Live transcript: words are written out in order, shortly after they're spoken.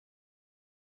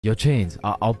Yo, Chains,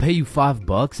 I'll pay you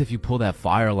 $5 if you pull that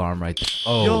fire alarm right there.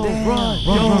 Oh,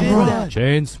 Yo, run.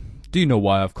 Chains, do you know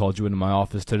why I've called you into my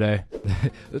office today?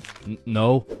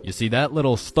 No. You see, that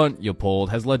little stunt you pulled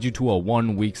has led you to a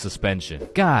 1-week suspension.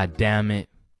 God damn it.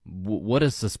 What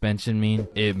does suspension mean?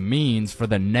 It means for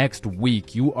the next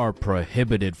week you are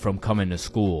prohibited from coming to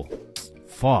school.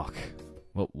 Fuck.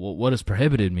 What does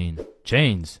prohibited mean?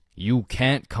 Chains, you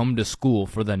can't come to school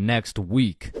for the next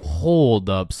week. Hold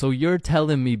up, so you're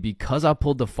telling me because I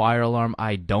pulled the fire alarm,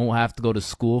 I don't have to go to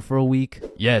school for a week?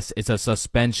 Yes, it's a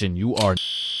suspension. You are...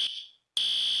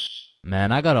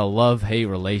 Man, I got a love-hate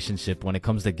relationship when it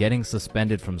comes to getting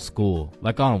suspended from school.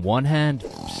 Like, on one hand,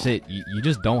 shit, you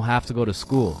just don't have to go to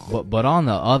school. But on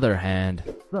the other hand...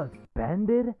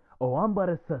 Suspended? Oh, I'm about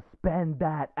to suspend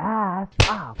that ass.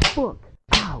 Ah, fuck.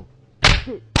 Ow.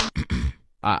 Shit.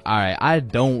 Alright, I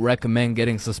don't recommend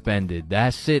getting suspended.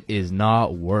 That shit is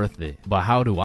not worth it. But how do